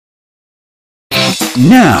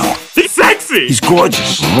Now, He's sexy! he's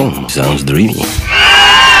gorgeous. Sounds dreamy.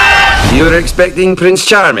 You're expecting Prince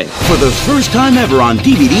Charming? For the first time ever on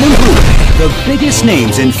DVD and Blu-ray, the biggest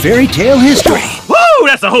names in fairy tale history Woo!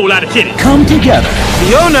 That's a whole lot of kitty. come together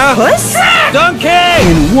Fiona! Puss? Donkey!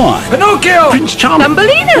 in one. Pinocchio! Prince Charming,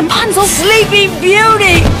 Thumbelina? Rapunzel? Sleeping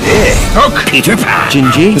Beauty? Hook, Peter Pan,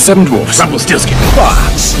 Gingy? The Seven Dwarfs, Rumpelstiltskin.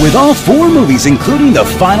 Fox, with all 4 movies including the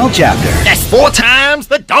final chapter. That's 4 times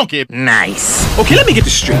the donkey. Nice. Okay, let me get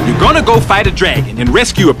this straight. You're gonna go fight a dragon and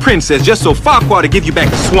rescue a princess just so Farquaad to give you back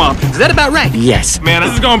the swamp. Is that about right? Yes. Man,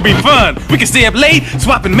 this is gonna be fun. We can stay up late,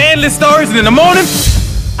 swapping manly stories, and in the morning,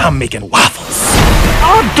 I'm making waffles.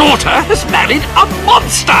 Our daughter has married a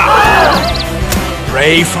monster!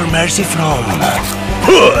 Pray for mercy from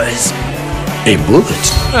Puss. A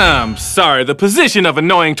bullet. I'm sorry, the position of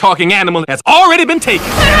annoying talking animal has already been taken.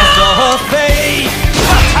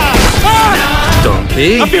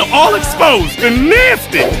 Donkey? I feel all exposed and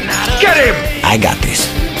nasty. Get him! I got this.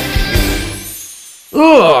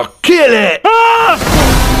 Oh, kill it!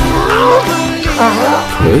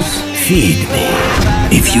 Puss, feed me.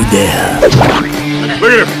 If you dare.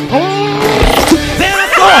 Look at him.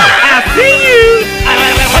 I see you.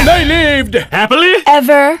 And they lived happily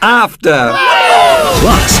Ever. After.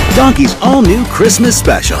 Plus, Donkey's all-new Christmas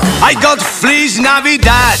special. I got Feliz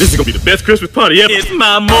Navidad! This is gonna be the best Christmas party ever. It's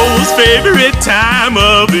my most favorite time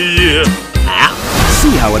of the year.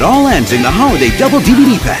 See how it all ends in the holiday double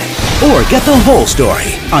DVD pack. Or get the whole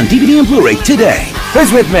story on DVD and Blu-ray today.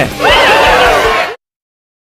 Who's with me?